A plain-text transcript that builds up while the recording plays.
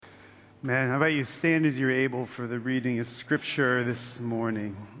Man, how about you stand as you're able for the reading of Scripture this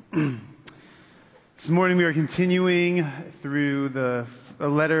morning? This morning we are continuing through the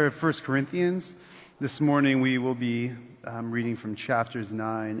letter of 1 Corinthians. This morning we will be reading from chapters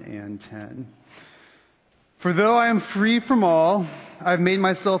 9 and 10. For though I am free from all, I have made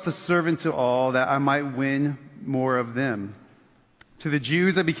myself a servant to all, that I might win more of them. To the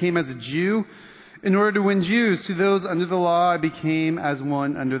Jews I became as a Jew, in order to win Jews. To those under the law I became as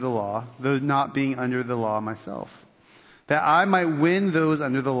one under the law, though not being under the law myself, that I might win those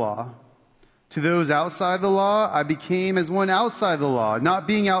under the law. To those outside the law I became as one outside the law, not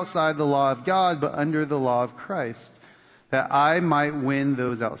being outside the law of God, but under the law of Christ, that I might win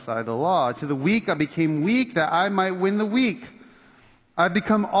those outside the law. To the weak I became weak, that I might win the weak. I have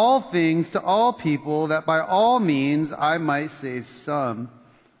become all things to all people, that by all means I might save some.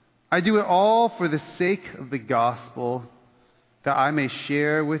 I do it all for the sake of the gospel, that I may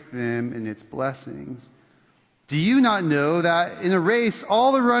share with them in its blessings. Do you not know that in a race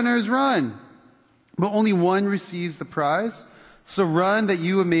all the runners run, but only one receives the prize? So run that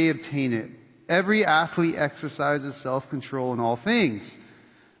you may obtain it. Every athlete exercises self-control in all things.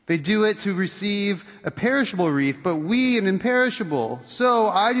 They do it to receive a perishable wreath, but we an imperishable. So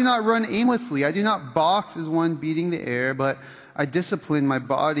I do not run aimlessly. I do not box as one beating the air, but I discipline my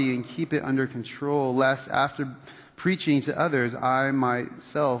body and keep it under control, lest after preaching to others, I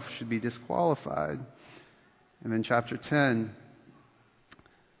myself should be disqualified. And then chapter 10.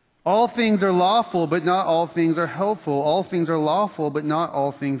 All things are lawful, but not all things are helpful. All things are lawful, but not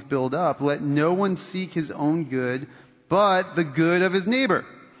all things build up. Let no one seek his own good, but the good of his neighbor.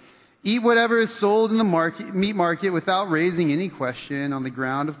 Eat whatever is sold in the meat market without raising any question on the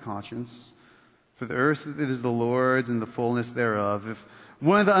ground of conscience. For the earth it is the Lord's and the fullness thereof. If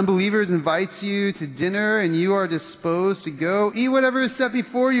one of the unbelievers invites you to dinner and you are disposed to go, eat whatever is set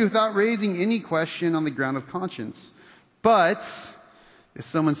before you without raising any question on the ground of conscience. But if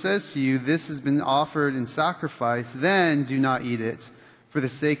someone says to you, this has been offered in sacrifice, then do not eat it, for the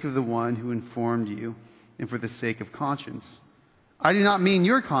sake of the one who informed you, and for the sake of conscience. I do not mean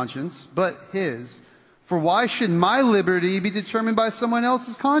your conscience, but his. For why should my liberty be determined by someone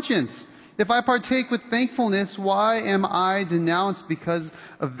else's conscience? If I partake with thankfulness, why am I denounced because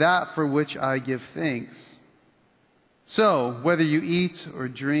of that for which I give thanks? So, whether you eat or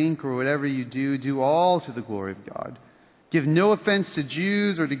drink or whatever you do, do all to the glory of God. Give no offense to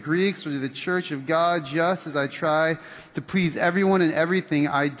Jews or to Greeks or to the church of God, just as I try to please everyone in everything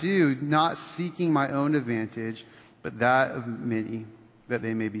I do, not seeking my own advantage, but that of many, that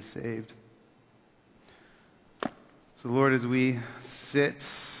they may be saved. So, Lord, as we sit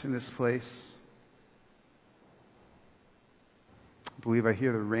in this place, I believe I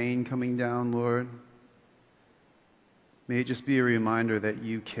hear the rain coming down, Lord. May it just be a reminder that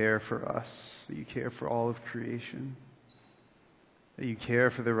you care for us, that you care for all of creation, that you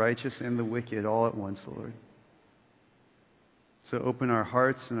care for the righteous and the wicked all at once, Lord. So open our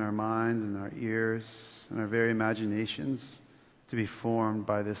hearts and our minds and our ears and our very imaginations to be formed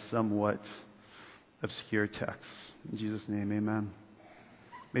by this somewhat obscure text. In Jesus' name, amen.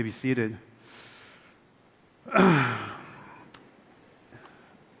 May be seated. I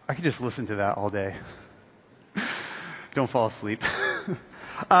could just listen to that all day. Don't fall asleep.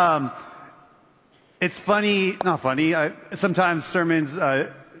 It's funny, not funny. Sometimes sermons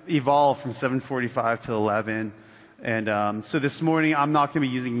evolve from 7:45 to 11. And so this morning, I'm not going to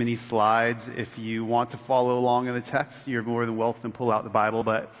be using many slides. If you want to follow along in the text, you're more than welcome to pull out the Bible.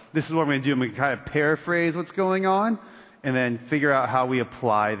 But this is what I'm going to do. I'm going to kind of paraphrase what's going on and then figure out how we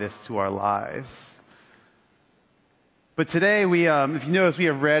apply this to our lives. But today, if you notice, we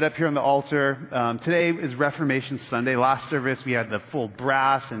have red up here on the altar. Today is Reformation Sunday. Last service, we had the full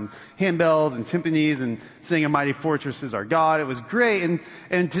brass and handbells and timpanis and sing "A Mighty Fortress is Our God." It was great.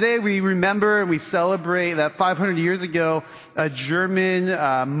 And today we remember and we celebrate that 500 years ago, a German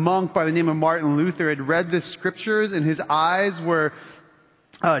monk by the name of Martin Luther had read the scriptures, and his eyes were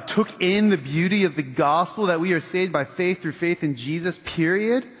took in the beauty of the gospel, that we are saved by faith through faith in Jesus,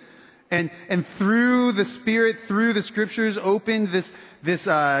 period. And through the Spirit, through the Scriptures, opened this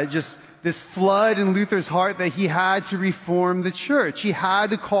flood in Luther's heart that he had to reform the church. He had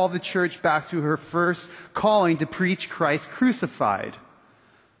to call the church back to her first calling, to preach Christ crucified.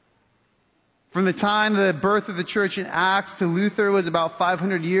 From the time the birth of the church in Acts to Luther was about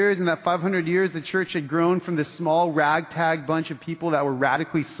 500 years. In that 500 years, the church had grown from this small ragtag bunch of people that were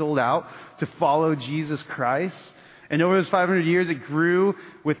radically sold out to follow Jesus Christ. And over those 500 years, it grew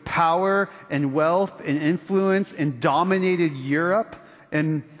with power and wealth and influence and dominated Europe.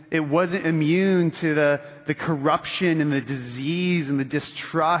 And it wasn't immune to the corruption and the disease and the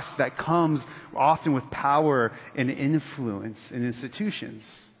distrust that comes often with power and influence in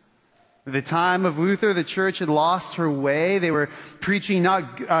institutions. At the time of Luther, the church had lost her way. They were preaching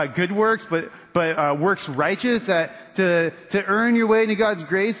not good works, but works righteous, that to earn your way into God's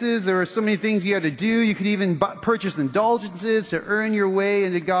graces, there were so many things you had to do. You could even purchase indulgences to earn your way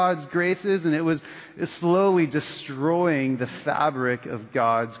into God's graces, and it was slowly destroying the fabric of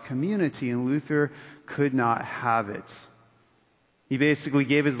God's community, and Luther could not have it. He basically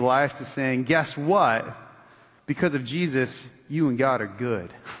gave his life to saying, guess what? Because of Jesus, you and God are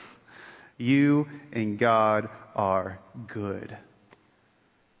good. You and God are good.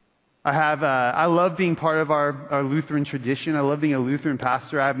 I love being part of our Lutheran tradition. I love being a Lutheran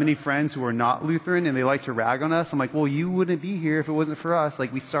pastor. I have many friends who are not Lutheran and they like to rag on us. I'm like, well, you wouldn't be here if it wasn't for us.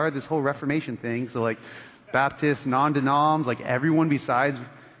 Like, we started this whole Reformation thing. So like Baptists, non-denoms, like everyone besides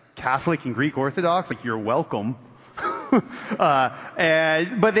Catholic and Greek Orthodox, like, you're welcome. But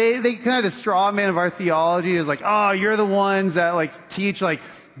they kind of the straw man of our theology is like, oh, you're the ones that like teach like,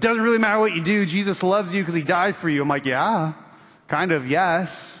 doesn't really matter what you do. Jesus loves you because he died for you. I'm like, yeah, kind of,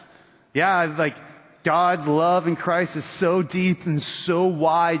 yes. Yeah, like God's love in Christ is so deep and so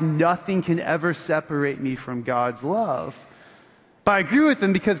wide, nothing can ever separate me from God's love. But I agree with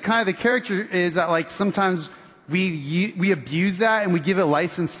them because kind of the character is that like sometimes we abuse that and we give it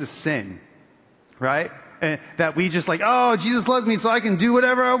license to sin, right? And that we just like, oh, Jesus loves me so I can do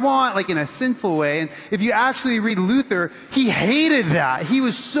whatever I want, like in a sinful way. And if you actually read Luther, he hated that. He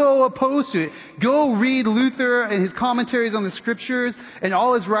was so opposed to it. Go read Luther and his commentaries on the scriptures and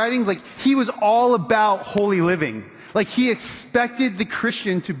all his writings. Like, he was all about holy living. Like, he expected the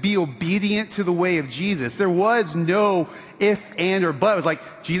Christian to be obedient to the way of Jesus. There was no if, and, or but. It was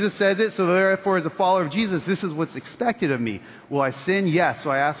like, Jesus says it, so therefore as a follower of Jesus, this is what's expected of me. Will I sin? Yes.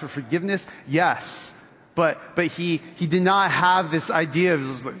 Will I ask for forgiveness? Yes. But he did not have this idea of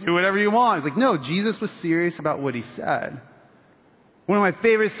just like, do whatever you want. It's like, no, Jesus was serious about what he said. One of my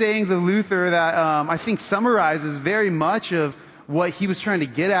favorite sayings of Luther that I think summarizes very much of what he was trying to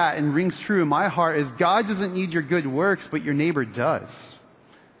get at and rings true in my heart is, God doesn't need your good works, but your neighbor does.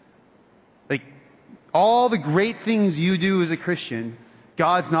 Like, all the great things you do as a Christian,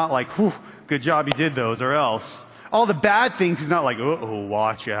 God's not like, whew, good job you did those, or else. All the bad things, he's not like, uh-oh,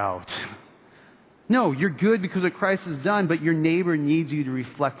 watch out. No, you're good because of what Christ has done, but your neighbor needs you to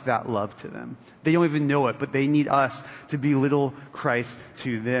reflect that love to them. They don't even know it, but they need us to be little Christ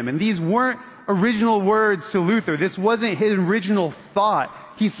to them. And these weren't original words to Luther. This wasn't his original thought.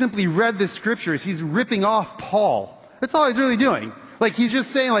 He simply read the scriptures. He's ripping off Paul. That's all he's really doing. Like, he's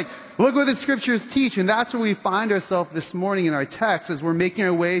just saying, like, look what the scriptures teach. And that's where we find ourselves this morning in our text as we're making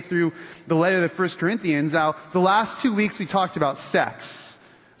our way through the letter of the 1 Corinthians. Now, the last 2 weeks we talked about sex.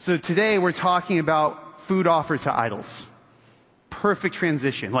 So today we're talking about food offered to idols. Perfect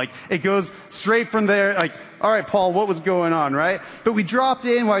transition. Like, it goes straight from there, like, all right, Paul, what was going on, right? But we dropped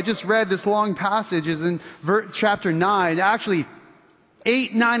in what I just read, this long passage is in chapter 9. Actually,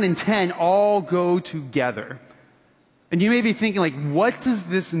 8, 9, and 10 all go together. And you may be thinking, like, what does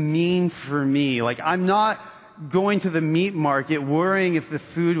this mean for me? Like, I'm not going to the meat market worrying if the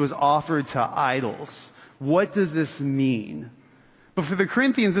food was offered to idols. What does this mean? But for the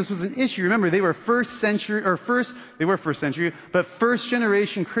Corinthians, this was an issue. Remember, they were first century, but first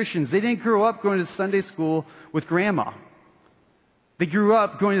generation Christians. They didn't grow up going to Sunday school with grandma. They grew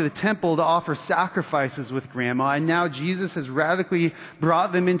up going to the temple to offer sacrifices with grandma, and now Jesus has radically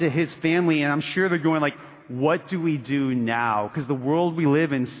brought them into his family, and I'm sure they're going like, what do we do now? Because the world we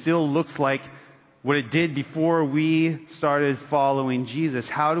live in still looks like what it did before we started following Jesus.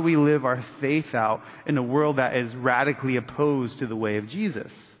 How do we live our faith out in a world that is radically opposed to the way of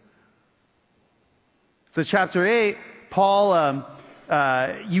Jesus? So chapter 8, Paul,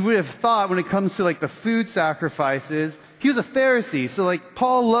 you would have thought when it comes to like the food sacrifices, he was a Pharisee. So like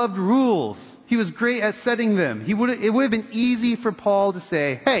Paul loved rules. He was great at setting them. It would have been easy for Paul to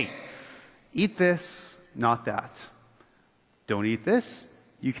say, hey, eat this, not that. Don't eat this.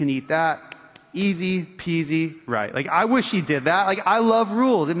 You can eat that. Easy peasy, right? Like, I wish he did that. Like, I love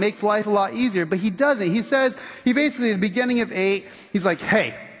rules. It makes life a lot easier, but he doesn't. He says, he basically, at the beginning of 8, he's like,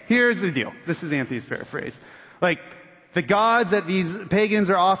 hey, here's the deal. This is Anthony's paraphrase. Like, the gods that these pagans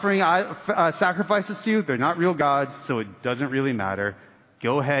are offering sacrifices to, they're not real gods, so it doesn't really matter.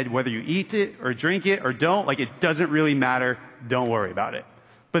 Go ahead, whether you eat it or drink it or don't, like, it doesn't really matter. Don't worry about it.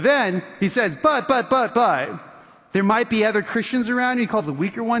 But then, he says, but, there might be other Christians around you. He calls the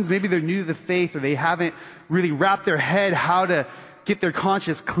weaker ones. Maybe they're new to the faith or they haven't really wrapped their head how to get their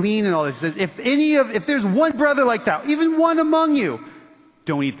conscience clean and all this. He says, if there's one brother like that, even one among you,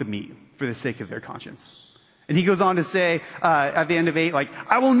 don't eat the meat for the sake of their conscience. And he goes on to say, at the end of 8, like,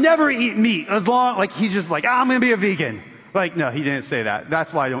 I will never eat meat as long, like, he's just like, I'm going to be a vegan. Like, no, he didn't say that.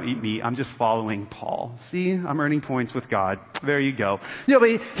 That's why I don't eat meat. I'm just following Paul. See, I'm earning points with God. There you go. No,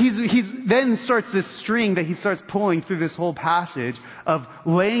 but he's then starts this string that he starts pulling through this whole passage of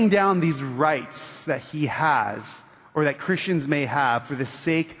laying down these rights that he has, or that Christians may have for the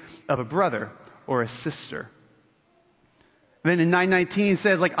sake of a brother or a sister. Then in 9:19 he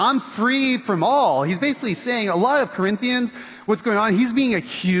says, like, I'm free from all. He's basically saying a lot of Corinthians, what's going on, he's being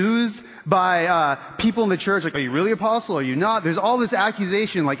accused by people in the church, like, are you really apostle? Are you not? There's all this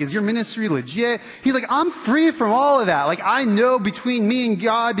accusation, like, is your ministry legit? He's like, I'm free from all of that. Like, I know between me and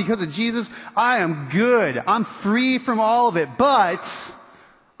God, because of Jesus, I am good. I'm free from all of it, but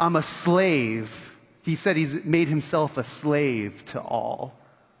I'm a slave. He said he's made himself a slave to all.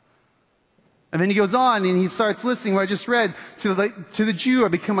 And then he goes on and he starts listing what I just read. To the Jew, I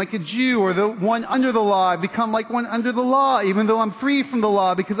become like a Jew, or the one under the law, I become like one under the law, even though I'm free from the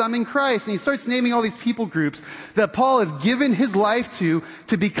law because I'm in Christ. And he starts naming all these people groups that Paul has given his life to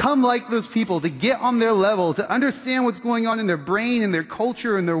become like those people, to get on their level, to understand what's going on in their brain and their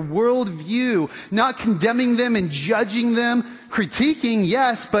culture and their worldview, not condemning them and judging them, critiquing,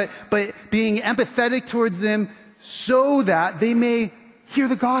 yes, but being empathetic towards them so that they may hear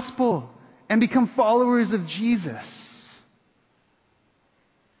the gospel and become followers of Jesus.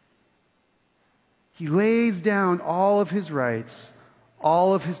 He lays down all of his rights,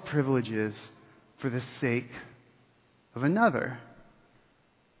 all of his privileges for the sake of another.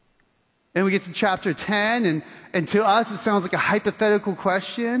 And we get to chapter 10, and to us it sounds like a hypothetical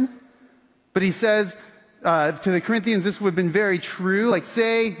question, but he says to the Corinthians this would have been very true. Like,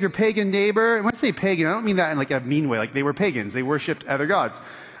 say your pagan neighbor, and when I say pagan, I don't mean that in like a mean way, like they were pagans, they worshipped other gods.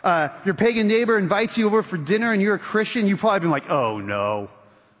 Your pagan neighbor invites you over for dinner and you're a Christian, you've probably been like, oh no.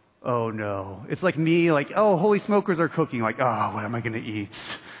 It's like me, like, oh, holy smokers are cooking, like, oh, what am I going to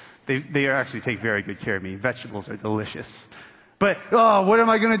eat? They actually take very good care of me. Vegetables are delicious. But, oh, what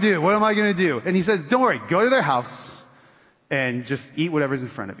am I going to do? What am I going to do? And he says, don't worry, go to their house and just eat whatever's in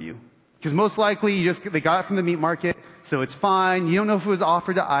front of you. Because most likely they got it from the meat market, so it's fine. You don't know if it was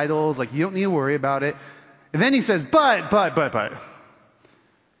offered to idols, like, you don't need to worry about it. And then he says, but.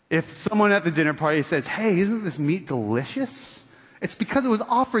 If someone at the dinner party says, hey, isn't this meat delicious? It's because it was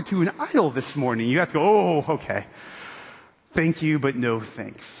offered to an idol this morning. You have to go, oh, okay. Thank you, but no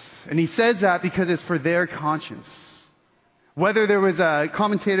thanks. And he says that because it's for their conscience. Whether there was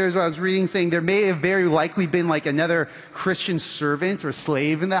commentators I was reading saying there may have very likely been like another Christian servant or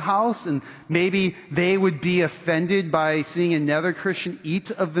slave in the house, and maybe they would be offended by seeing another Christian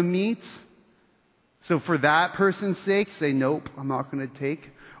eat of the meat. So for that person's sake, say, nope, I'm not going to take.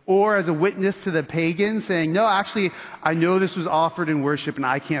 Or as a witness to the pagans saying, no, actually, I know this was offered in worship and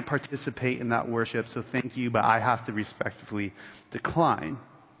I can't participate in that worship, so thank you, but I have to respectfully decline.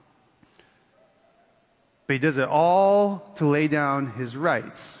 But he does it all to lay down his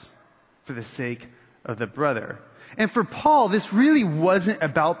rights for the sake of the brother. And for Paul, this really wasn't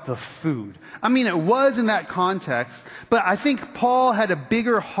about the food. I mean, it was in that context, but I think Paul had a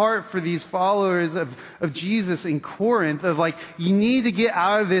bigger heart for these followers of Jesus in Corinth, of like, you need to get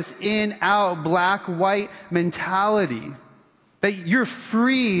out of this in, out, black, white mentality. That you're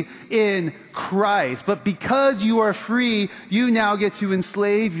free in Christ, but because you are free, you now get to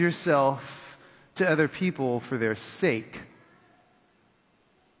enslave yourself to other people for their sake.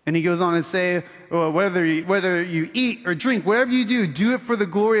 And he goes on to say, well, whether you eat or drink, whatever you do it for the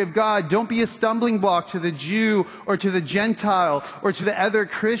glory of God. Don't be a stumbling block to the Jew or to the Gentile or to the other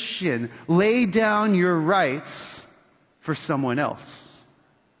Christian. Lay down your rights for someone else.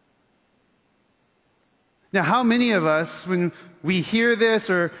 Now, how many of us, when we hear this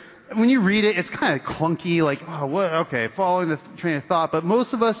or when you read it, it's kind of clunky, like, oh, what? Okay, following the train of thought. But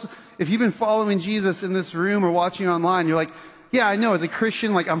most of us, if you've been following Jesus in this room or watching online, you're like, yeah, I know, as a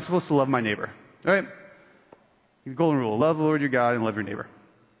Christian, like, I'm supposed to love my neighbor. All right? The golden rule, love the Lord your God and love your neighbor.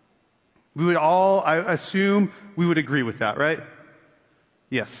 We would all, I assume, we would agree with that, right?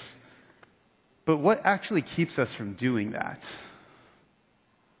 Yes. But what actually keeps us from doing that?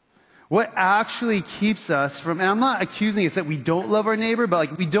 What actually keeps us from, and I'm not accusing us that we don't love our neighbor, but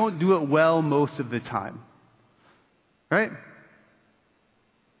like we don't do it well most of the time. Right?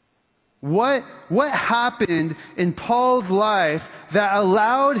 What happened in Paul's life that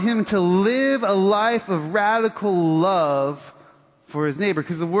allowed him to live a life of radical love for his neighbor?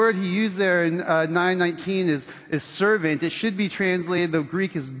 Because the word he used there in 9:19 is servant. It should be translated, the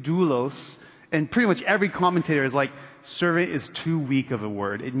Greek is doulos. And pretty much every commentator is like, servant is too weak of a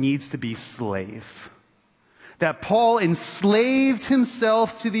word. It needs to be slave. that Paul enslaved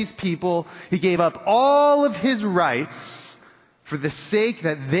himself to these people. He gave up all of his rights for the sake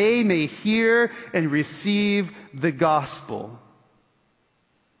that they may hear and receive the gospel.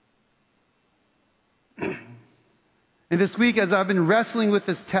 And this week, as I've been wrestling with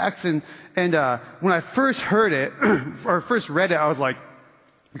this text, and when I first heard it, or first read it, I was like,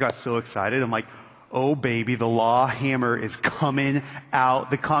 I got so excited. I'm like, oh baby, the law hammer is coming out.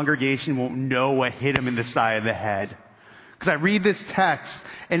 The congregation won't know what hit him in the side of the head. Because I read this text,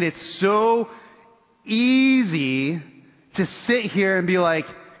 and it's so easy to sit here and be like,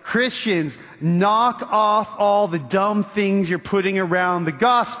 Christians, knock off all the dumb things you're putting around the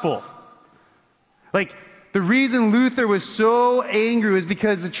gospel. Like, the reason Luther was so angry was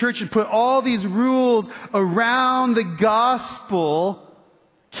because the church had put all these rules around the gospel,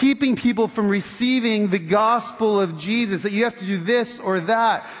 keeping people from receiving the gospel of Jesus, that you have to do this or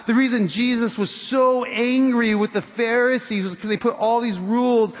that. The reason Jesus was so angry with the Pharisees was because they put all these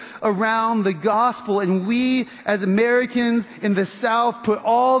rules around the gospel. And we, as Americans in the South, put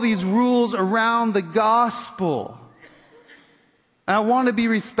all these rules around the gospel. And I want to be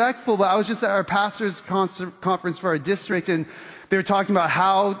respectful, but I was just at our pastor's conference for our district, and they were talking about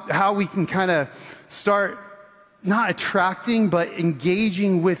how we can kind of start not attracting, but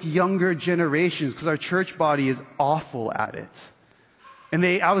engaging with younger generations, because our church body is awful at it. And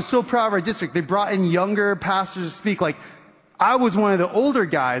I was so proud of our district. They brought in younger pastors to speak. Like, I was one of the older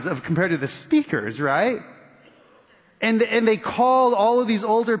guys compared to the speakers, right? And they called all of these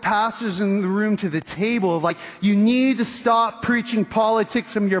older pastors in the room to the table of like, you need to stop preaching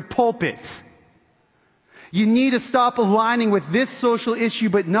politics from your pulpit. You need to stop aligning with this social issue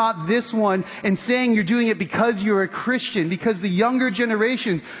but not this one, and saying you're doing it because you're a Christian, because the younger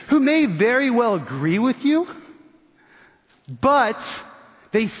generations, who may very well agree with you, but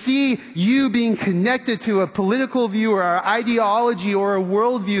they see you being connected to a political view or an ideology or a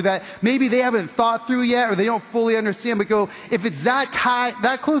worldview that maybe they haven't thought through yet or they don't fully understand, but go, if it's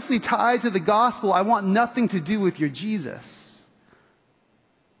that closely tied to the gospel, I want nothing to do with your Jesus.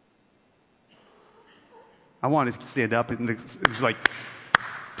 I want to stand up and just like,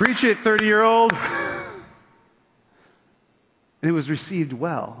 preach it, 30-year-old. And it was received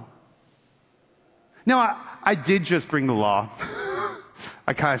well. Now, I did just bring the law.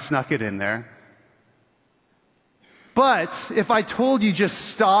 I kind of snuck it in there. But if I told you just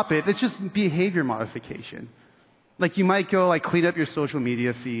stop it, it's just behavior modification. Like, you might go like clean up your social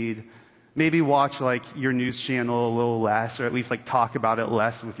media feed, maybe watch like your news channel a little less, or at least like talk about it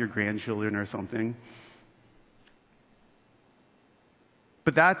less with your grandchildren or something.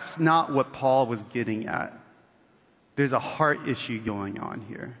 But that's not what Paul was getting at. There's a heart issue going on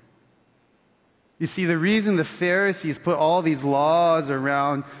here. You see, the reason the Pharisees put all these laws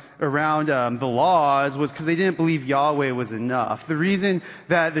around the laws was because they didn't believe Yahweh was enough. The reason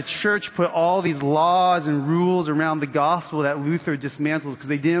that the church put all these laws and rules around the gospel that Luther dismantled is because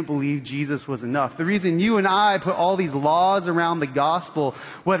they didn't believe Jesus was enough. The reason you and I put all these laws around the gospel,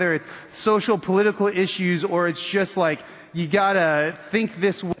 whether it's social, political issues, or it's just like, you gotta think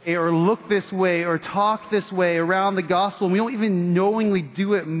this way or look this way or talk this way around the gospel, and we don't even knowingly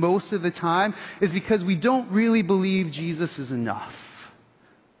do it most of the time, is because we don't really believe Jesus is enough.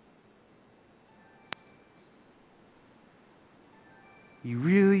 You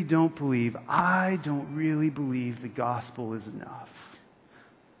really don't believe, I don't really believe the gospel is enough.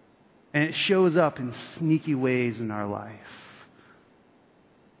 And it shows up in sneaky ways in our life.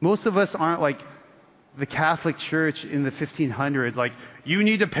 Most of us aren't like the Catholic Church in the 1500s, like, you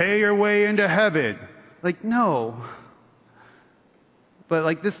need to pay your way into heaven. Like, no. But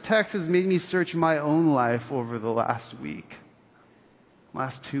like, this text has made me search my own life over the last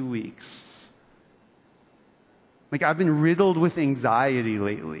 2 weeks. Like, I've been riddled with anxiety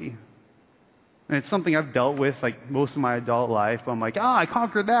lately. And it's something I've dealt with like most of my adult life. But I'm like, I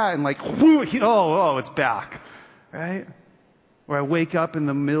conquered that. And like, it's back. Right? Or I wake up in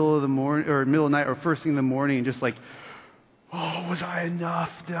the middle of the morning, or middle of the night, or first thing in the morning, and just like, was I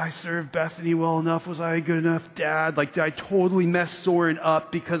enough? Did I serve Bethany well enough? Was I a good enough dad? Like, did I totally mess Soren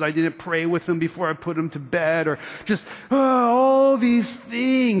up because I didn't pray with him before I put him to bed? Or just, all these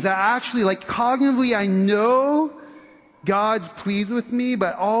things that actually, like, cognitively I know God's pleased with me,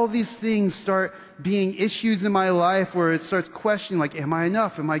 but all these things start being issues in my life where it starts questioning, like, am I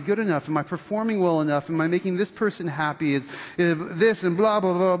enough? Am I good enough? Am I performing well enough? Am I making this person happy? Is this and blah,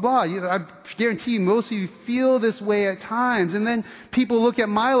 blah, blah, blah. I guarantee you most of you feel this way at times. And then people look at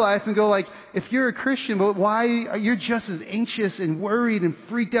my life and go like, if you're a Christian, but why you're just as anxious and worried and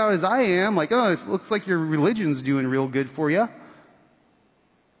freaked out as I am? Like, it looks like your religion's doing real good for you.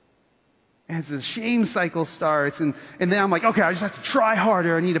 And it's a shame cycle starts. And then I'm like, okay, I just have to try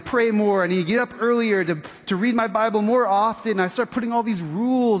harder. I need to pray more. I need to get up earlier to read my Bible more often. I start putting all these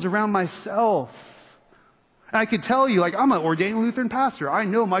rules around myself. And I could tell you, like, I'm an ordained Lutheran pastor. I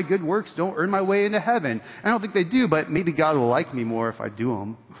know my good works don't earn my way into heaven. I don't think they do, but maybe God will like me more if I do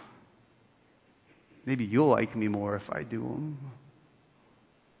them. Maybe you'll like me more if I do them.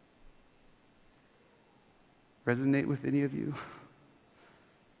 Resonate with any of you?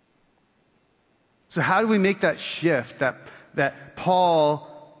 So how do we make that shift that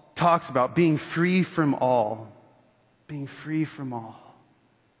Paul talks about, being free from all? Being free from all.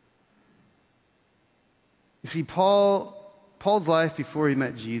 You see, Paul's life before he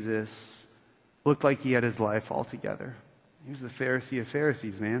met Jesus looked like he had his life all together. He was the Pharisee of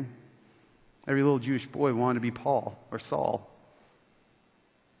Pharisees, man. Every little Jewish boy wanted to be Paul or Saul.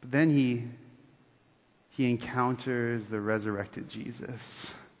 But then he encounters the resurrected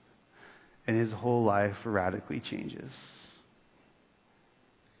Jesus, and his whole life radically changes.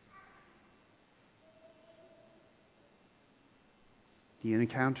 He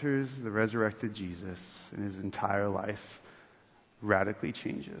encounters the resurrected Jesus, and his entire life radically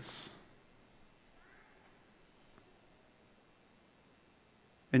changes.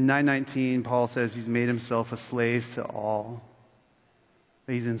 In 9:19, Paul says he's made himself a slave to all.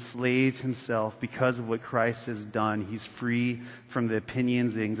 He's enslaved himself because of what Christ has done. He's free from the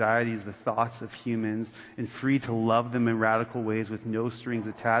opinions, the anxieties, the thoughts of humans, and free to love them in radical ways with no strings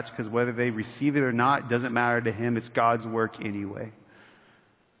attached, because whether they receive it or not, it doesn't matter to him. It's God's work anyway.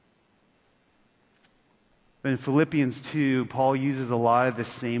 But in Philippians 2, Paul uses a lot of the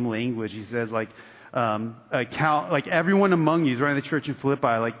same language. He says, like everyone among you, right in the church in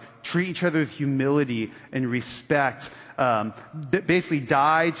Philippi, like treat each other with humility and respect. Basically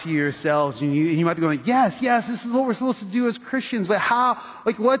die to yourselves. And you might be going, yes, this is what we're supposed to do as Christians, but how,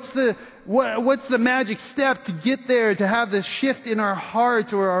 like, what's the magic step to get there, to have this shift in our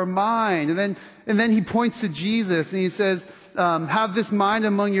heart or our mind? And then he points to Jesus and he says, have this mind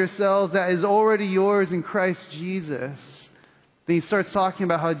among yourselves that is already yours in Christ Jesus. Then he starts talking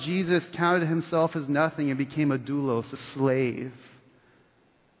about how Jesus counted himself as nothing and became a doulos, a slave.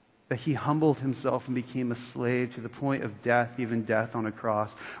 That he humbled himself and became a slave to the point of death, even death on a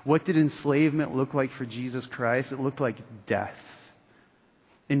cross. What did enslavement look like for Jesus Christ? It looked like death.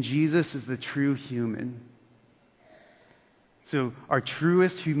 And Jesus is the true human. So our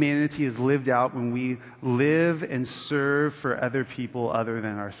truest humanity is lived out when we live and serve for other people other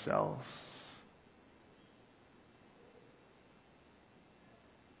than ourselves.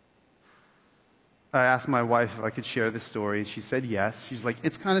 I asked my wife if I could share this story, and she said yes. She's like,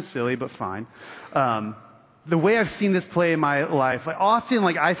 it's kind of silly, but fine. The way I've seen this play in my life, like often,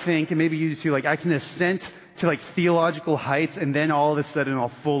 like I think, and maybe you do too, like I can ascend to like theological heights, and then all of a sudden I'll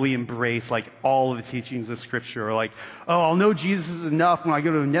fully embrace like all of the teachings of Scripture, or like, oh, I'll know Jesus is enough when I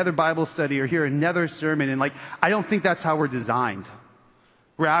go to another Bible study or hear another sermon. And like, I don't think that's how we're designed.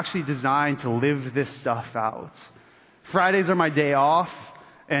 We're actually designed to live this stuff out. Fridays are my day off,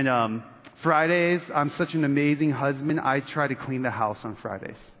 and Fridays, I'm such an amazing husband, I try to clean the house on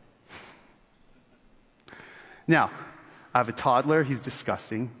Fridays. Now, I have a toddler, he's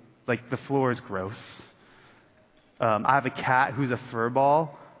disgusting. Like, the floor is gross. I have a cat who's a furball.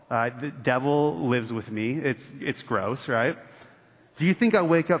 The devil lives with me. It's gross, right? Do you think I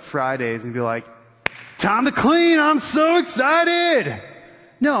wake up Fridays and be like, time to clean, I'm so excited?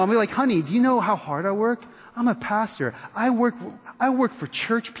 No, I'll be like, honey, do you know how hard I work? I'm a pastor. I work for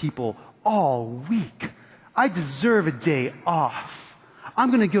church people all week. I deserve a day off. I'm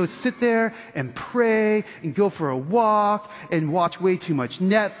going to go sit there and pray and go for a walk and watch way too much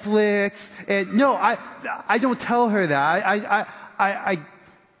Netflix. And no, I don't tell her that. I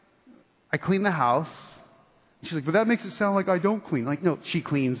clean the house. She's like, but that makes it sound like I don't clean. Like, no, she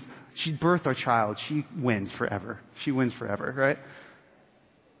cleans. She birthed our child. She wins forever. She wins forever, right?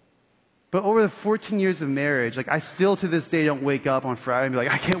 But over the 14 years of marriage, like I still to this day don't wake up on Friday and be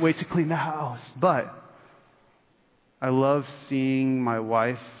like, I can't wait to clean the house. But I love seeing my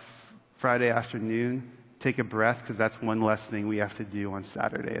wife Friday afternoon take a breath, because that's one less thing we have to do on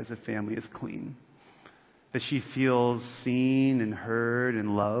Saturday as a family is clean. That she feels seen and heard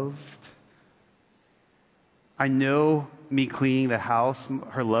and loved. I know me cleaning the house,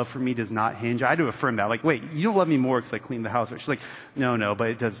 her love for me does not hinge. I had to affirm that. Like, wait, you don't love me more because I clean the house. She's like, no,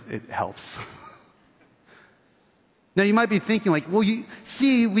 but it helps. Now you might be thinking like, well, you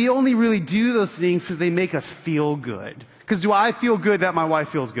see, we only really do those things because they make us feel good. Because do I feel good that my wife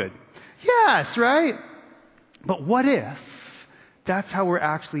feels good? Yes, right? But what if that's how we're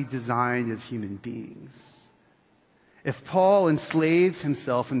actually designed as human beings? If Paul enslaved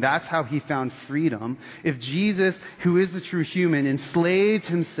himself and that's how he found freedom, if Jesus, who is the true human, enslaved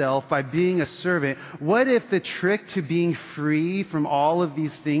himself by being a servant, what if the trick to being free from all of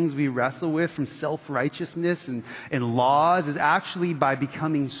these things we wrestle with, from self-righteousness and laws, is actually by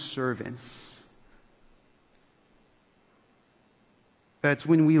becoming servants? That's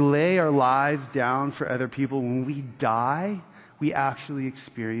when we lay our lives down for other people, when we die, we actually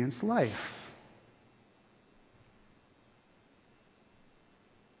experience life.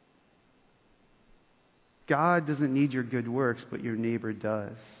 God doesn't need your good works, but your neighbor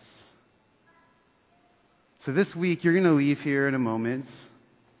does. So this week, you're going to leave here in a moment,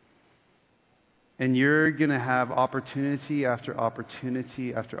 and you're going to have opportunity after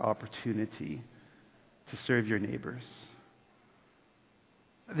opportunity after opportunity to serve your neighbors.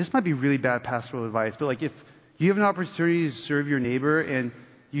 This might be really bad pastoral advice, but like if you have an opportunity to serve your neighbor and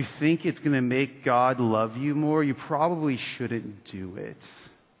you think it's going to make God love you more, you probably shouldn't do it.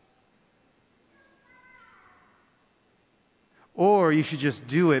 Or you should just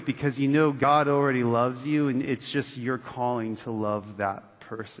do it because you know God already loves you and it's just your calling to love that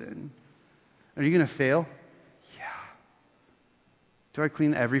person. Are you going to fail? Yeah. Do I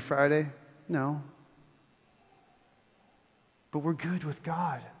clean every Friday? No. But we're good with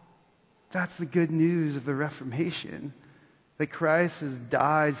God. That's the good news of the Reformation. That Christ has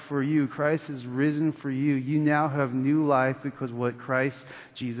died for you. Christ has risen for you. You now have new life because what Christ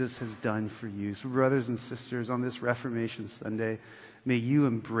Jesus has done for you. So brothers and sisters, on this Reformation Sunday, may you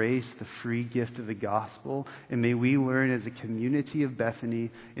embrace the free gift of the gospel, and may we learn as a community of Bethany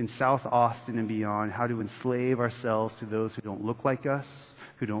in South Austin and beyond how to enslave ourselves to those who don't look like us,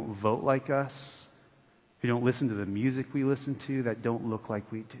 who don't vote like us, who don't listen to the music we listen to, that don't look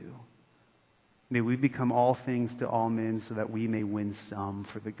like we do. May we become all things to all men so that we may win some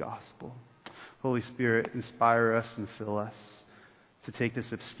for the gospel. Holy Spirit, inspire us and fill us to take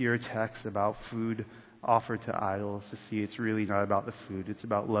this obscure text about food offered to idols to see it's really not about the food. It's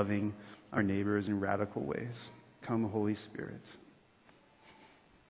about loving our neighbors in radical ways. Come, Holy Spirit.